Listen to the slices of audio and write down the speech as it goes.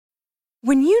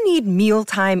When you need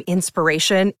mealtime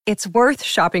inspiration, it's worth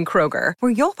shopping Kroger,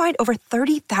 where you'll find over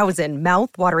 30,000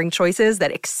 mouth-watering choices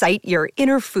that excite your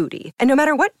inner foodie. And no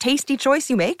matter what tasty choice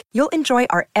you make, you'll enjoy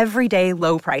our everyday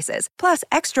low prices, plus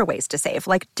extra ways to save,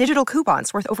 like digital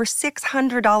coupons worth over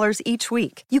 $600 each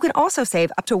week. You can also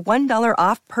save up to $1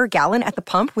 off per gallon at the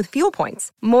pump with fuel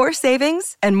points. More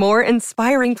savings and more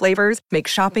inspiring flavors make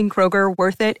shopping Kroger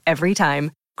worth it every time.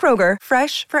 Kroger,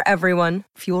 fresh for everyone.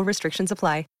 Fuel restrictions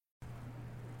apply.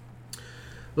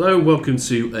 Hello and welcome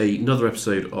to another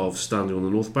episode of Standing on the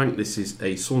North Bank. This is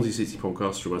a Swansea City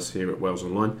podcast from us here at Wales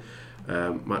Online.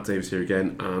 Matt Davis here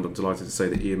again, and I'm delighted to say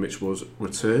that Ian Mitchell's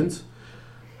returned.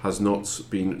 Has not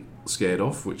been scared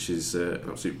off, which is an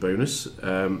absolute bonus.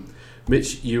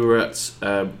 Mitch, you were at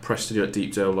Preston, you were at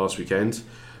Deepdale last weekend.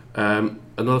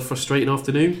 Another frustrating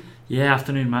afternoon? Yeah,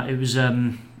 afternoon, Matt. It was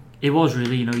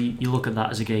really, you look at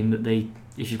that as a game that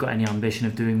if you've got any ambition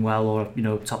of doing well or,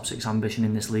 top six ambition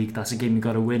in this league, that's a game you've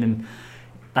got to win, and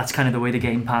that's kind of the way the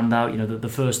game panned out. The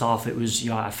first half, it was,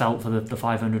 I felt for the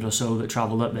 500 or so that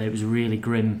travelled up there, it was a really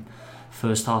grim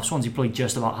first half. Swansea probably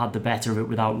just about had the better of it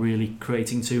without really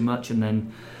creating too much, and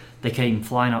then they came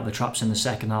flying out the traps in the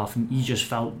second half, and you just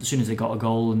felt as soon as they got a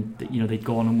goal and they'd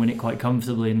go on and win it quite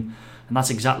comfortably, and that's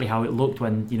exactly how it looked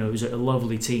when it was a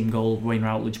lovely team goal. Wayne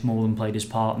Routledge more than played his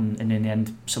part, and in the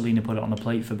end Selina put it on the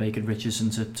plate for Baker Richardson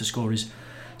to score his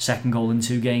second goal in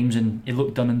 2 games, and it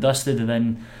looked done and dusted. And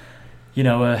then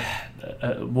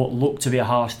what looked to be a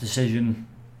harsh decision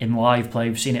in live play,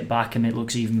 we've seen it back and it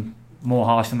looks even more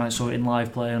harsh than I saw it in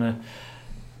live play on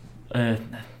I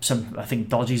think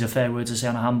dodgy's a fair word to say,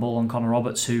 on a handball on Connor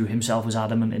Roberts, who himself was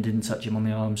adamant it didn't touch him on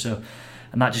the arm.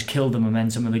 And that just killed the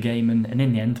momentum of the game, and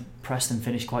in the end Preston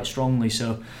finished quite strongly.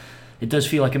 So it does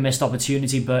feel like a missed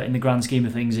opportunity, but in the grand scheme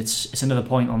of things it's another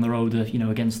point on the road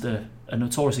against a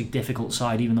notoriously difficult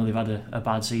side, even though they've had a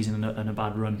bad season and a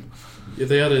bad run. Yeah,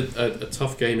 they had a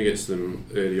tough game against them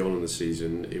early on in the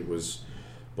season. It was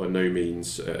by no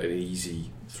means an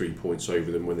easy 3 points over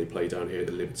them when they played down here at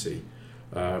the Liberty.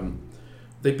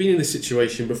 They've been in this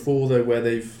situation before though,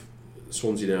 where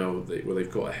Swansea now, where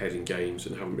they've got ahead in games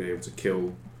and haven't been able to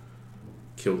kill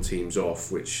teams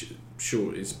off, which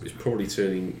sure is probably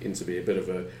turning into be a bit of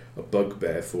a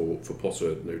bugbear for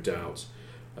Potter, no doubt.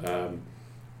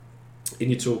 In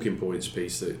your talking points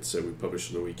piece that we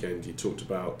published on the weekend, you talked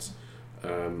about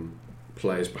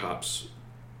players perhaps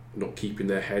not keeping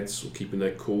their heads or keeping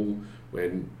their cool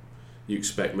when you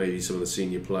expect maybe some of the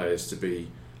senior players to be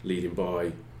leading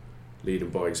by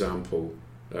example.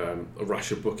 A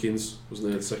rash of bookings, wasn't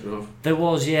there, in the second half? There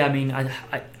was, yeah. I mean,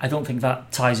 I don't think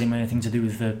that ties in with anything to do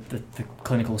with the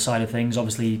clinical side of things.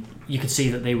 Obviously, you could see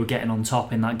that they were getting on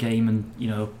top in that game,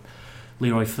 and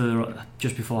Leroy Fer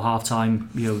just before half time,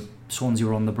 Swansea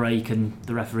were on the break and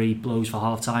the referee blows for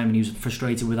half time, and he was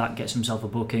frustrated with that, gets himself a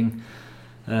booking.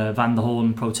 Van der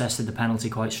Horn protested the penalty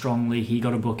quite strongly. He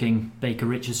got a booking. Baker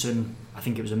Richardson, I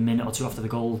think it was a minute or two after the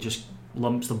goal, just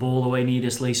lumps the ball away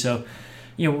needlessly. So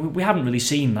we haven't really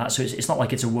seen that, so it's not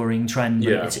like it's a worrying trend,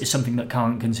 but it's something that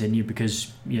can't continue,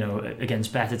 because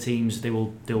against better teams they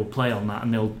will play on that,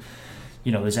 and they'll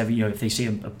there's if they see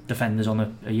a defenders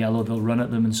on a yellow, they'll run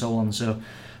at them and so on. So,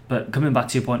 but coming back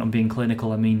to your point on being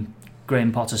clinical, I mean,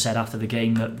 Graham Potter said after the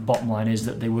game that the bottom line is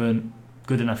that they weren't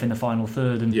good enough in the final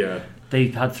third, and they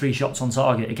had 3 shots on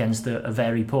target against a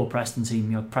very poor Preston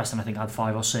team. Preston I think had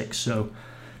 5 or 6, so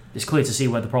it's clear to see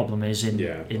where the problem is in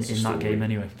that game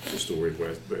anyway. The story of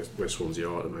where Swansea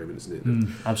are at the moment, isn't it?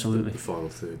 Absolutely. The final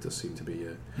third does seem to be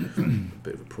a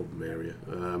bit of a problem area.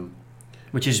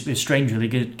 Which is strange, really,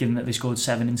 given that they scored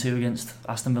 7 in 2 against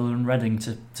Aston Villa and Reading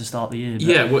to start the year. But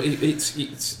yeah, well,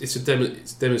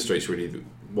 it demonstrates really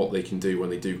what they can do when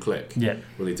they do click. Yeah.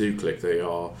 When they do click, they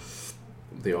are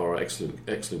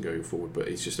excellent going forward. But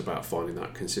it's just about finding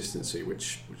that consistency,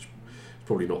 which is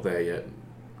probably not there yet.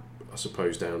 I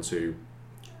suppose down to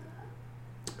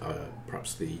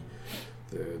perhaps the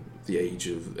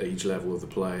age level of the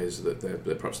players, that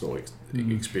they're perhaps not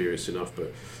experienced enough,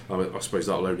 but I suppose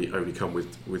that'll only come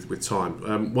with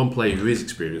time. One player who is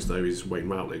experienced though is Wayne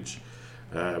Routledge.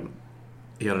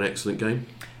 He had an excellent game.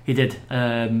 He did.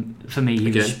 For me, he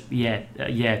was. Yeah,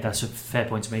 that's a fair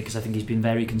point to make, because I think he's been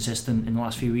very consistent in the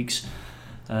last few weeks,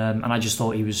 and I just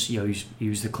thought he was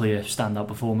the clear standout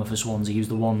performer for Swansea. He was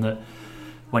the one that,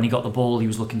 when he got the ball, he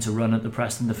was looking to run at the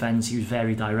Preston defence. He was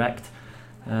very direct.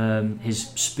 His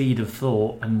speed of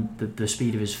thought and the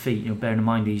speed of his feet. Bearing in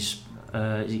mind he's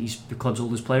the club's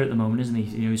oldest player at the moment, isn't he?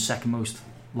 He's second most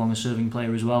longest serving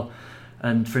player as well.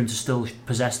 And for him to still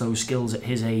possess those skills at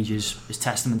his age is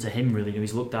testament to him, really.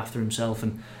 He's looked after himself,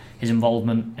 and his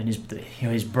involvement and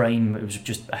his brain, it was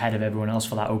just ahead of everyone else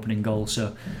for that opening goal.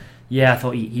 So yeah, I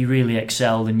thought he really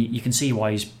excelled, and you can see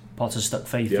why Potter stuck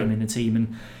faith in him in the team.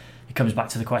 And it comes back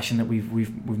to the question that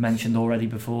we've mentioned already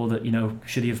before, that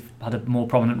should he have had a more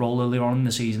prominent role earlier on in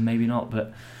the season? Maybe not,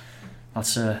 but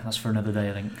that's for another day,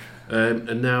 I think.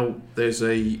 And now there's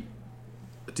a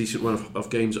decent run of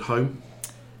games at home.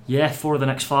 Yeah, 4 of the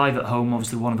next 5 at home.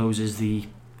 Obviously, one of those is the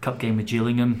cup game with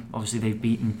Gillingham. Obviously, they've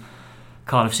beaten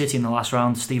Cardiff City in the last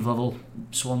round. Steve Lovell,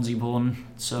 Swansea born,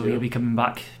 so he'll be coming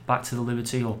back to the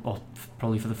Liberty, or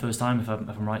probably for the first time, if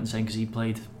I'm right in saying, because he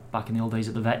played back in the old days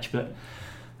at the Vetch. But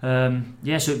so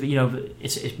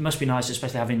it must be nice,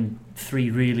 especially having 3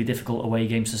 really difficult away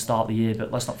games to start the year.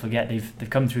 But let's not forget they've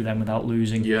come through them without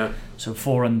losing. Yeah. So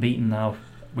 4 unbeaten now,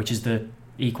 which is the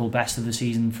equal best of the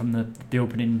season from the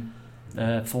opening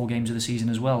 4 games of the season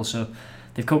as well. So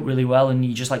they've coped really well, and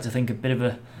you just like to think a bit of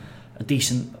a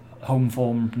decent home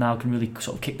form now can really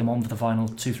sort of kick them on for the final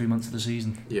 2-3 months of the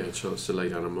season. Yeah, a chance to lay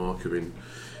down a marker in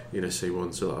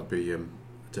SA1, so that'd be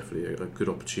definitely a good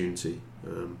opportunity.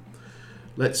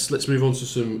 Let's move on to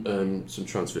some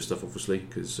transfer stuff, obviously,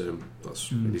 because it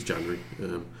is January,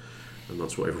 and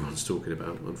that's what everyone's talking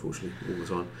about, unfortunately, all the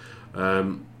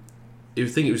time. I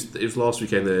think it was last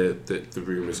weekend that the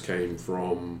rumours came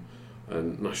from a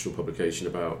national publication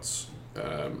about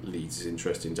Leeds'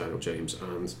 interest in Daniel James,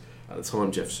 and at the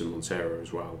time Jefferson Montero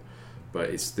as well. But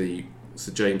it's the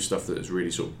James stuff that has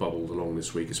really sort of bubbled along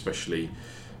this week, especially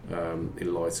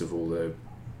in light of all the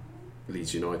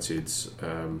Leeds United's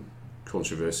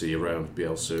controversy around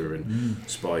Bielsa and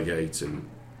Spygate and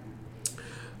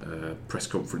press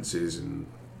conferences and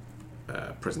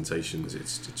presentations. It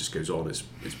just goes on. It's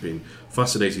been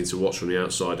fascinating to watch from the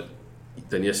outside.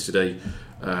 Then yesterday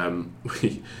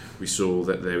we saw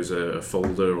that there was a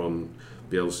folder on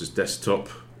Bielsa's desktop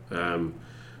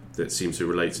that seemed to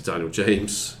relate to Daniel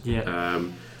James. Yeah.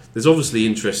 There's obviously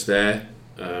interest there.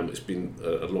 It's been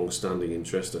a long-standing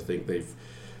interest. I think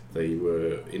they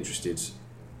were interested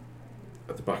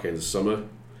at the back end of summer.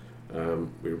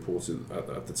 We reported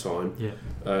at the time.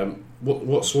 Yeah.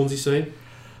 What's Swansea saying?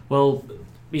 Well,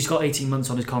 he's got 18 months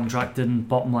on his contract, and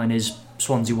bottom line is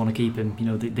Swansea want to keep him.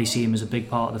 They see him as a big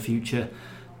part of the future.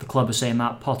 The club are saying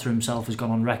that. Potter himself has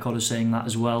gone on record as saying that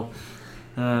as well.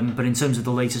 But in terms of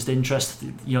the latest interest,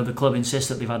 the club insists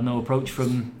that they've had no approach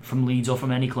from Leeds or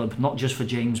from any club, not just for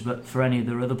James but for any of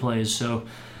their other players. So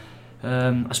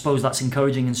I suppose that's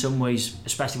encouraging in some ways,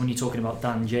 especially when you're talking about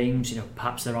Dan James.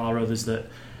 Perhaps there are others that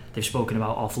they've spoken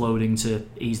about offloading to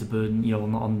ease the burden,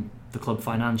 on the club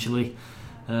financially.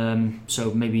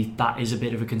 So maybe that is a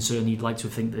bit of a concern. You'd like to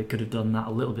think they could have done that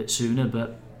a little bit sooner,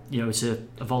 but it's a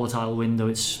volatile window.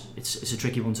 It's a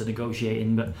tricky one to negotiate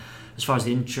in. But as far as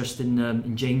the interest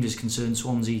in James is concerned,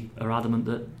 Swansea are adamant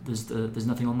that there's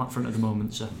nothing on that front at the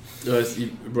moment. So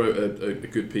you wrote a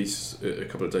good piece a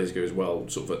couple of days ago as well,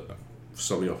 sort of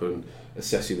summing up and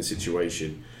assessing the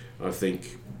situation. I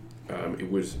think it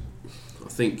would. I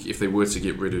think if they were to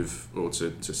get rid of or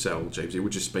to sell James, it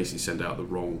would just basically send out the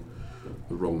wrong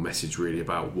message really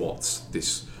about what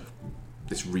this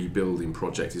rebuilding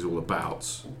project is all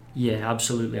about. Yeah,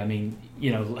 absolutely. I mean,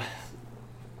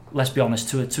 let's be honest,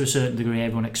 to a certain degree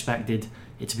everyone expected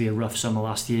it to be a rough summer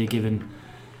last year, given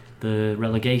the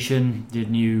relegation, the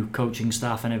new coaching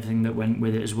staff and everything that went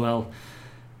with it as well.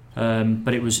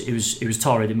 But it was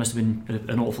torrid. It must have been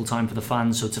an awful time for the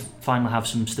fans. So to finally have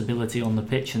some stability on the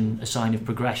pitch and a sign of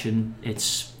progression,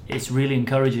 it's really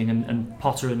encouraging. And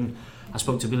Potter and I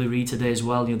spoke to Billy Reid today as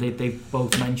well. They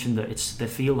both mentioned that they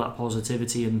feel that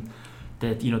positivity, and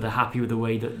they're happy with the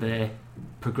way that they're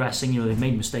progressing. They've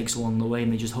made mistakes along the way,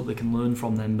 and they just hope they can learn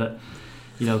from them. But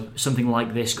something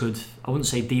like this could, I wouldn't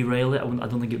say derail it. I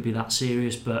don't think it'd be that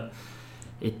serious, but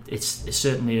it's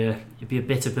certainly it'd be a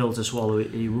bitter pill to swallow.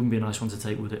 It wouldn't be a nice one to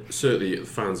take, would it? Certainly the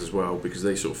fans as well, because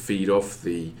they sort of feed off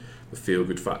the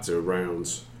feel-good factor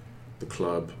around the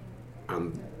club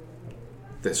and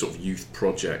their sort of youth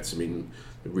projects. I mean,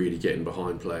 they're really getting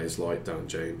behind players like Dan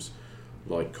James,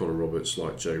 like Connor Roberts,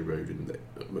 like Joe Rodon,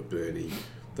 McBurney.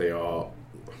 They are,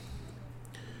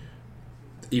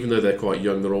 even though they're quite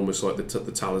young, they're almost like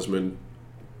the talisman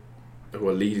who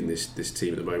are leading this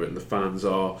team at the moment, and the fans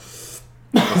are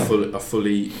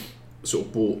fully sort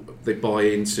of bought. They buy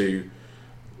into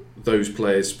those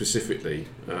players specifically,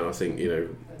 and I think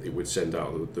it would send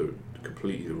out the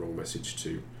completely the wrong message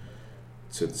to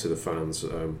the fans.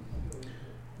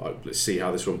 Let's see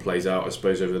how this one plays out, I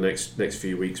suppose, over the next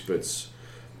few weeks. But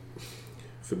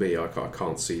for me, I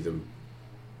can't see them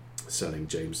selling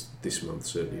James this month.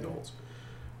 Certainly not.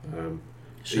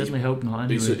 Certainly hope not.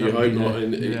 Anyway, you hope not,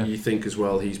 and you think as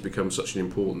well he's become such an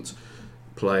important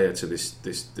player to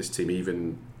this team,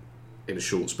 even in a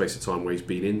short space of time where he's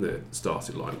been in the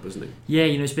starting lineup, hasn't he? Yeah,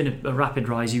 it's been a rapid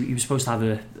rise. He was supposed to have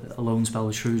a loan spell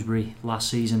with Shrewsbury last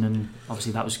season, and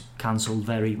obviously that was cancelled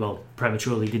very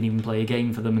prematurely. He didn't even play a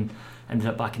game for them, and ended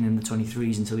up backing in the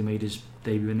 23s until he made his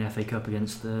debut in the FA Cup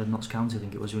against Notts County, I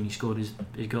think it was, when he scored his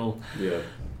goal. Yeah.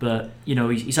 But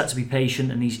he's had to be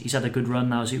patient, and he's had a good run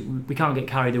now. So we can't get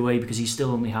carried away, because he's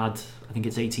still only had, I think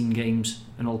it's 18 games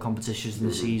in all competitions in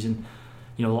the season.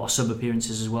 A lot of sub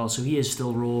appearances as well. So he is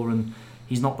still raw, and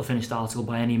he's not the finished article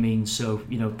by any means. So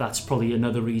that's probably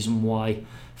another reason why,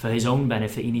 for his own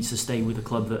benefit, he needs to stay with a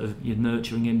club that are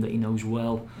nurturing him, that he knows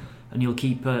well, and he'll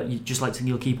keep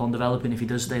he'll keep on developing if he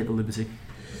does stay at the Liberty.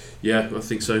 Yeah, I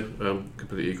think so.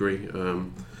 Completely agree.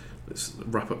 Let's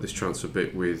wrap up this transfer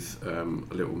bit with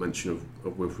a little mention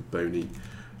of Wilfred Boney.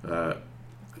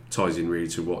 Ties in really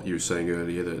to what you were saying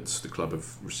earlier, that the club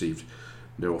have received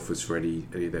no offers for any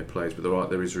of their players, but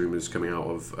there is rumours coming out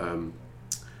of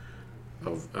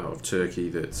Turkey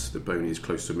that Boney is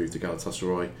close to a move to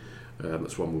Galatasaray.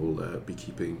 That's one we'll be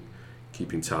keeping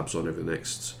tabs on over the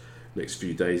next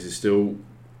few days. There's still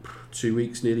 2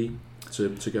 weeks nearly to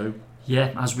go.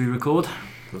 Yeah, as we record,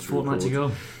 fortnight to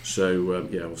go. So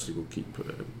obviously we'll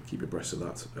keep abreast of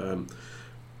that.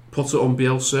 Potter on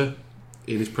Bielsa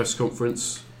in his press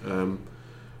conference.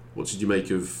 What did you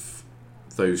make of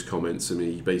those comments? I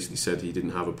mean, he basically said he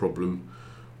didn't have a problem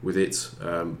with it.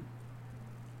 I'm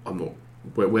not.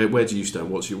 Where do you stand?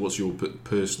 What's your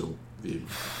personal view?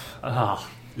 Yeah,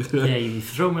 you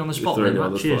throw me on the spot.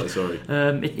 Sorry.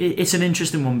 It's an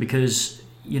interesting one, because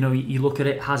you look at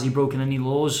it. Has he broken any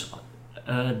laws?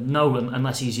 No,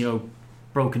 unless he's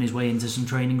broken his way into some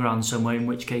training ground somewhere. In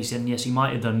which case, then yes, he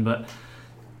might have done. But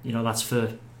that's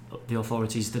for the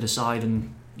authorities to decide,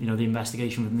 and the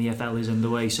investigation from the EFL is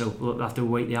underway, so we'll have to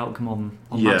await the outcome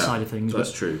on that side of things.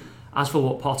 That's true. As for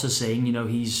what Potter's saying,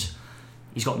 he's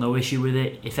got no issue with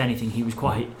it. If anything, he was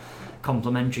quite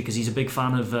complimentary, because he's a big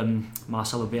fan of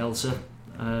Marcelo Bielsa.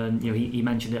 He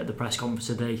mentioned it at the press conference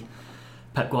today.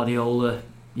 Pep Guardiola,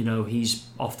 he's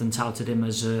often touted him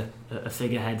as a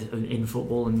figurehead in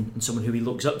football, and someone who he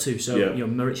looks up to. So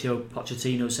Mauricio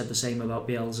Pochettino said the same about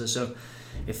Bielsa. So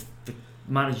if the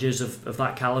managers of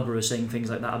that calibre are saying things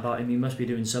like that about him, he must be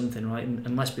doing something right.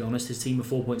 And let's be honest, his team are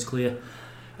 4 points clear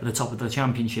at the top of the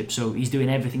championship, so he's doing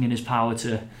everything in his power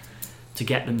to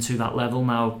get them to that level.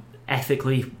 Now,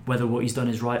 ethically, whether what he's done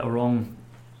is right or wrong,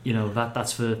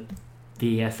 that's for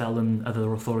the EFL and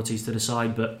other authorities to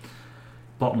decide. But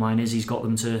bottom line is, he's got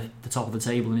them to the top of the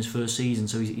table in his first season,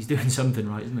 so he's doing something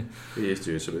right, isn't he? He is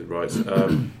doing something right.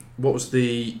 What was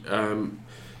the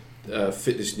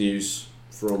fitness news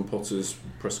from Potter's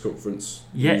press conference?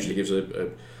 He usually gives a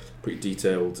pretty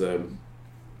detailed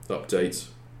update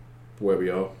where we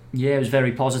are. Yeah, it was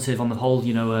very positive on the whole.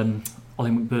 Ollie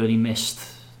McBurney missed,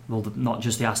 not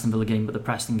just the Aston Villa game, but the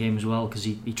Preston game as well, because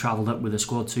he travelled up with the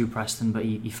squad to Preston, but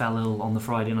he fell ill on the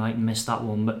Friday night and missed that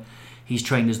one. But he's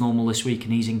trained as normal this week,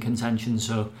 and he's in contention,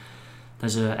 so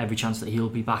there's every chance that he'll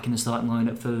be back in the starting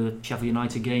lineup for the Sheffield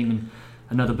United game. And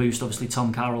another boost, obviously,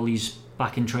 Tom Carroll, he's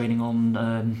back in training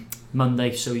on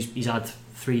Monday, so he's had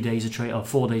 4 days of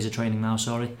training now.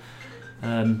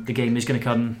 The game is going to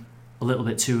come a little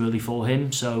bit too early for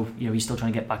him, so he's still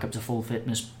trying to get back up to full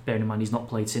fitness, bearing in mind he's not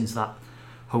played since that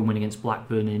home win against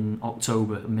Blackburn in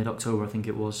mid-October I think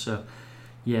it was. So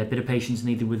a bit of patience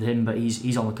needed with him, but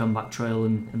he's on the comeback trail,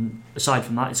 and aside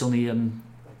from that, it's only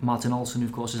Martin Olsen who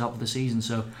of course is out for the season,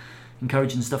 so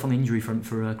encouraging stuff on the injury front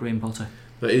for Graham Potter.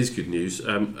 That is good news.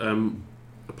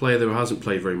 A player that hasn't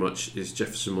played very much is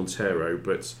Jefferson Montero,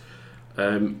 but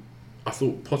I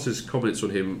thought Potter's comments on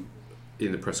him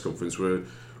in the press conference were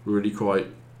really quite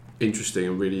interesting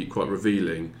and really quite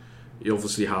revealing. He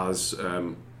obviously has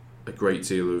a great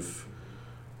deal of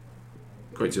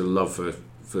love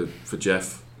for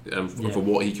Jeff and for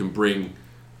what he can bring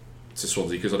to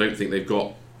Swansea, because I don't think they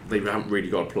haven't really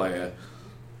got a player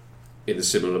in a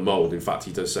similar mould. In fact,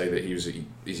 he does say that he's a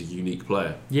unique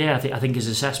player. Yeah, I think his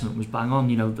assessment was bang on.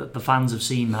 The fans have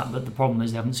seen that, but the problem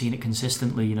is they haven't seen it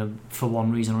consistently. For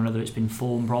one reason or another, it's been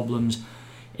form problems,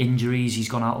 injuries. He's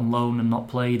gone out on loan and not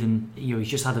played, and he's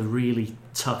just had a really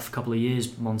tough couple of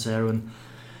years, Montero. And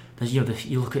you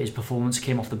look at his performance.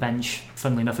 Came off the bench,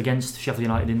 funnily enough, against Sheffield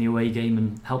United in the away game,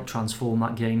 and helped transform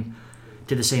that game.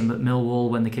 Did the same at Millwall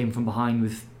when they came from behind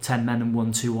with 10 men and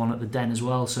won 2-1 at the Den as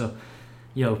well. So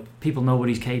people know what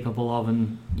he's capable of,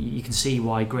 and you can see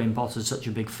why Graham Potter's such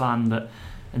a big fan. But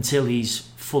until he's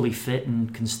fully fit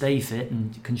and can stay fit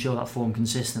and can show that form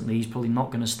consistently, he's probably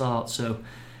not going to start. So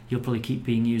he'll probably keep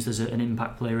being used as an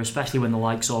impact player, especially when the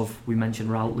likes of, we mentioned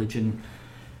Routledge and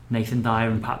Nathan Dyer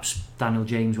and perhaps Daniel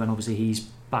James, when obviously he's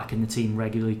back in the team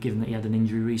regularly, given that he had an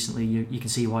injury recently, you can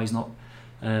see why he's not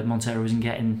Montero isn't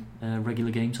getting regular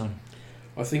game time.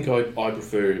 I think I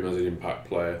prefer him as an impact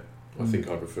player. I think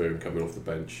I prefer him coming off the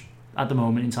bench. At the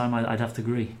moment in time, I'd have to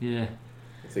agree, yeah.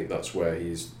 I think that's where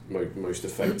he's most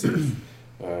effective.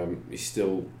 He's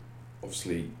still,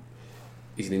 obviously,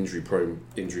 he's an injury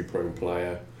prone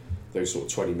player. Those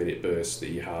sort of 20-minute bursts that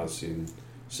he has in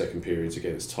second periods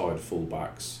against tired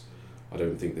fullbacks, I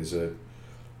don't think there's a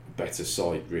better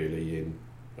sight really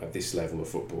at this level of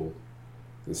football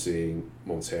than seeing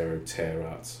Montero tear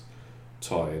at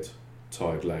tired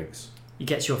legs. He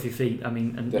gets you off your feet. I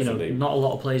mean, and Definitely. not a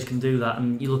lot of players can do that.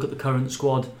 And you look at the current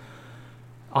squad.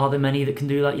 Are there many that can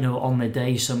do that? On their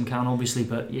day, some can obviously,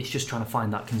 but it's just trying to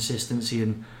find that consistency.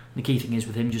 And the key thing is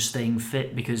with him just staying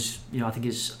fit, because I think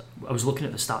I was looking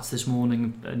at the stats this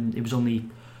morning, and it was only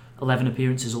 11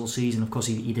 appearances all season. Of course,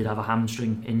 he did have a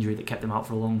hamstring injury that kept him out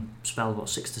for a long spell, about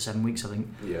 6 to 7 weeks, I think.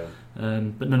 Yeah.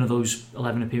 But none of those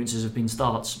 11 appearances have been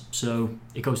starts. So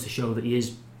it goes to show that he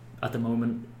is, at the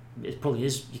moment, it probably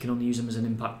is. You can only use him as an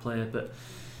impact player, but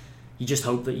you just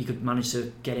hope that you could manage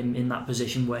to get him in that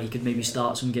position where he could maybe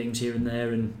start some games here and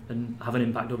there and have an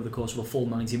impact over the course of a full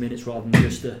 90 minutes rather than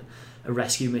just a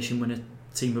rescue mission when a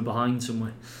team are behind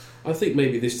somewhere. I think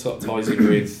maybe this ties in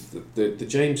with the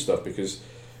James stuff, because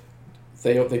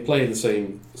they play in the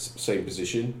same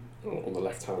position on the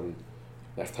left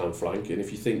hand flank, and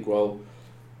if you think, well,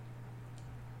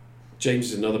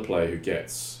 James is another player who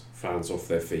gets fans off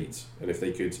their feet, and if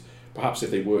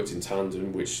they worked in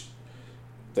tandem, which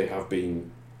they have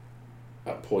been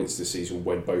at points this season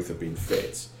when both have been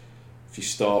fit, if you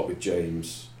start with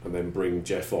James and then bring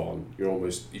Jeff on,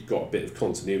 you've got a bit of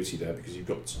continuity there, because you've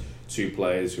got two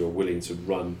players who are willing to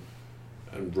run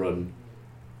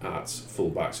at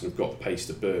fullbacks and have got the pace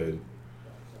to burn.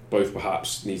 Both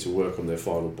perhaps need to work on their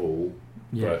final ball,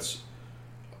 but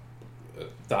at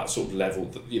that sort of level,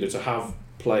 to have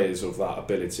players of that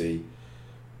ability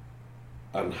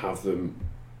and have them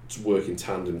to work in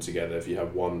tandem together. If you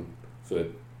have one for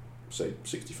say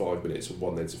 65 minutes and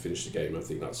one then to finish the game, I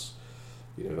think that's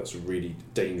a really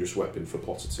dangerous weapon for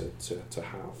Potter to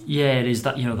have. Yeah, it is.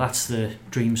 That's the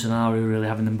dream scenario, really,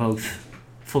 having them both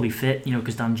fully fit,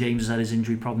 because Dan James has had his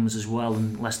injury problems as well,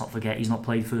 and let's not forget he's not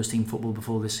played first team football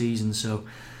before this season, so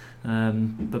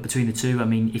but between the two, I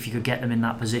mean, if you could get them in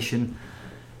that position,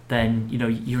 then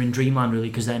you're in dreamland really,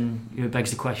 because then it begs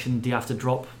the question, do you have to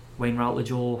drop Wayne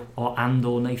Routledge or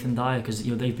Nathan Dyer, because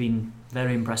they've been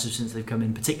very impressive since they've come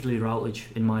in, particularly Routledge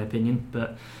in my opinion,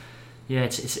 but yeah,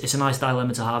 it's a nice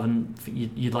dilemma to have, and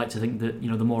you'd like to think that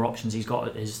the more options he's got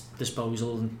at his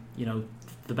disposal, and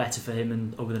the better for him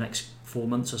and over the next 4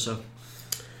 months or so.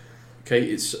 Okay,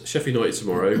 it's Sheffield United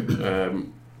tomorrow,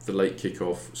 the late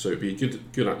kick-off, so it'll be a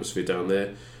good atmosphere down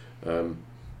there,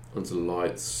 under the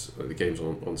lights. The game's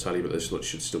on telly, but there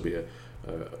should still be a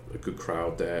good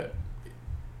crowd there.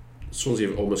 Swansea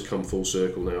have almost come full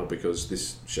circle now, because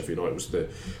this Sheffield United was the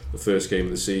first game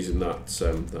of the season,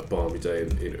 that balmy day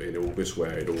in August,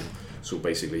 where it all sort of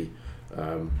basically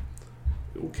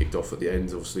it all kicked off at the end,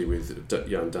 obviously with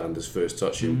Jan Dander's first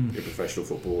touch in professional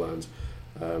football, and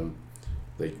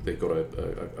they got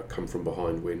a come from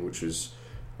behind win, which was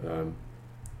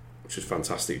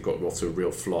fantastic. It got them off to a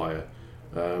real flyer.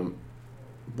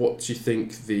 What do you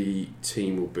think the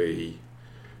team will be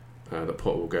that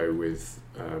Potter will go with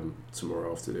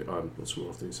tomorrow afternoon? Not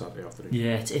tomorrow afternoon, Saturday afternoon.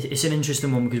 Yeah, it's an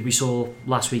interesting one, because we saw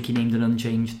last week he named an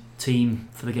unchanged team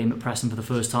for the game at Preston for the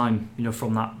first time.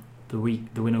 From the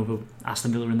win over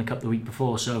Aston Villa in the Cup the week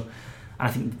before. So I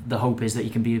think the hope is that you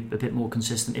can be a bit more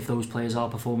consistent if those players are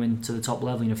performing to the top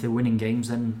level. If they're winning games,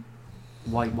 then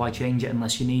why change it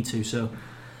unless you need to? So,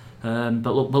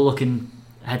 but looking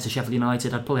ahead to Sheffield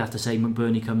United, I'd probably have to say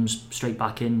McBurney comes straight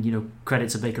back in. Credit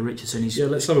to Baker Richardson.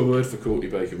 Let's have a word for Courtney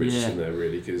Baker Richardson there,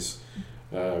 really, because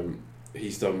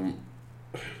he's done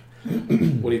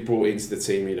when he brought into the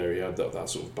team. He had that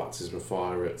sort of baptism of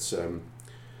fire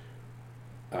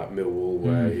at Millwall,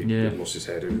 where he lost his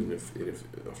head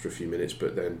after a few minutes,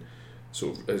 but then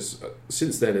sort of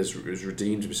since then has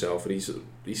redeemed himself, and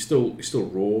he's still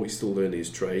raw. He's still learning his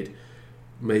trade.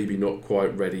 Maybe not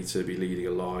quite ready to be leading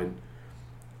a line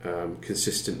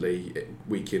consistently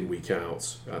week in, week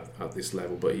out at this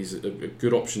level, but he's a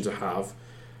good option to have,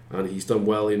 and he's done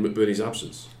well in McBurney's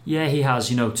absence. Yeah, he has.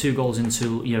 2 goals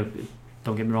into,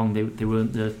 don't get me wrong, they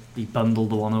weren't he bundled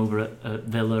the one over at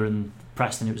Villa and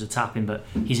Preston. It was a tap-in, but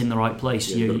he's in the right place.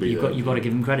 You've got to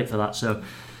give him credit for that. So,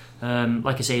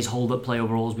 like I say, his hold-up play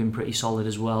overall has been pretty solid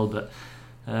as well. But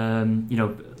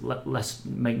Let's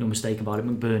make no mistake about it.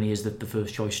 McBurney is the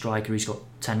first choice striker. He's got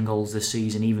 10 goals this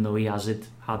season, even though he has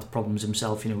had problems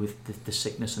himself, with the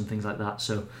sickness and things like that.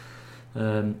 So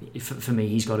for me,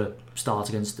 he's got to start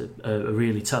against a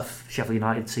really tough Sheffield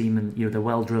United team, and they're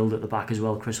well drilled at the back as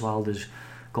well. Chris Wilder's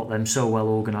got them so well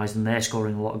organised, and they're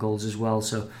scoring a lot of goals as well.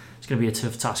 So it's going to be a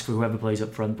tough task for whoever plays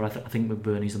up front. But I think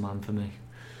McBurney's the man for me.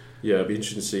 Yeah, it'd be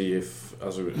interesting to see if,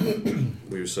 as we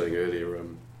were saying earlier,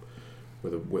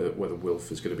 whether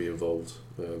Wilf is going to be involved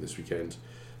this weekend,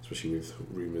 especially with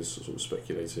rumours sort of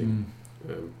speculating,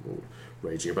 or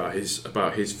raging about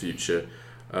his future.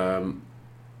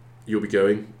 You'll be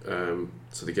going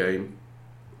to the game.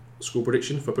 Score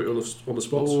prediction, if I put you on the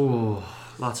spot? Oh,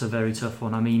 that's a very tough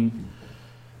one. I mean,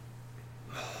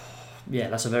 yeah,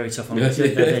 that's a very tough one.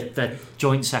 They're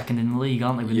joint second in the league,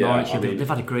 aren't they, with Norwich? They've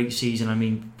had a great season. I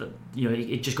mean,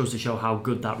 it just goes to show how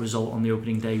good that result on the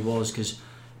opening day was, because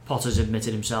Potter's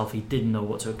admitted himself he didn't know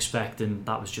what to expect, and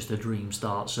that was just a dream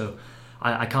start. So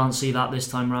I can't see that this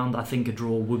time round. I think a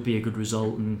draw would be a good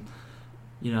result, and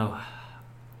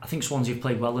I think Swansea have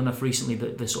played well enough recently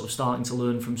that they're sort of starting to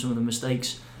learn from some of the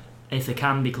mistakes. If they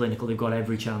can be clinical, they've got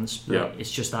every chance. But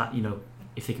it's just that,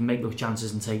 if they can make those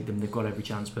chances and take them, they've got every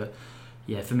chance. But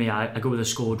yeah, for me, I go with a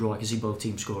score draw. I can see both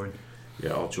teams scoring.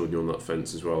 Yeah, I'll join you on that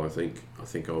fence as well. I think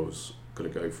I was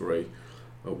going to go for a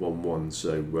 1-1.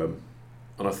 So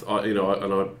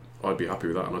I'd be happy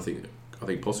with that, and I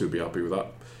think Potter would be happy with that,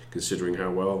 considering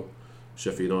how well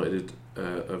Sheffield United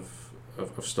have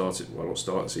started. Well, not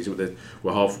started the season, but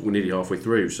we're nearly halfway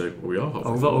through. So we are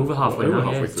halfway over halfway now.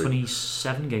 Halfway through.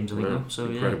 27 games I think now. So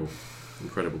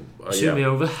incredible. Soon be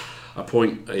over. A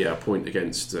point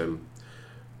against a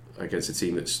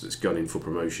team that's gunning for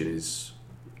promotion is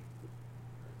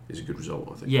a good result,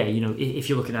 I think. Yeah, if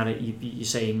you're looking at it, you're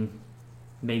saying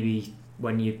maybe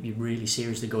when you're really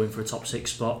seriously going for a top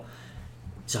 6 spot,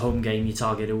 it's a home game, you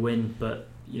target a win, but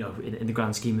in the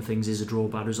grand scheme of things, is a draw a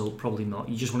bad result? Probably not.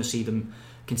 You just want to see them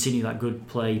continue that good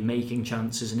play, making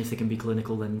chances, and if they can be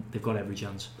clinical, then they've got every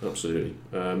chance. Absolutely.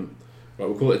 Right,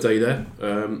 we'll call it a day there.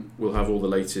 We'll have all the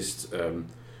latest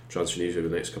transfer news over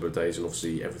the next couple of days, and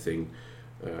obviously everything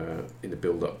in the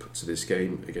build-up to this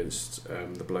game against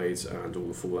the Blades, and all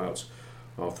the fallout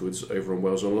afterwards over on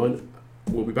Wales Online.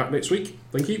 We'll be back next week.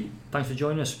 Thank you. Thanks for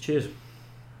joining us. Cheers.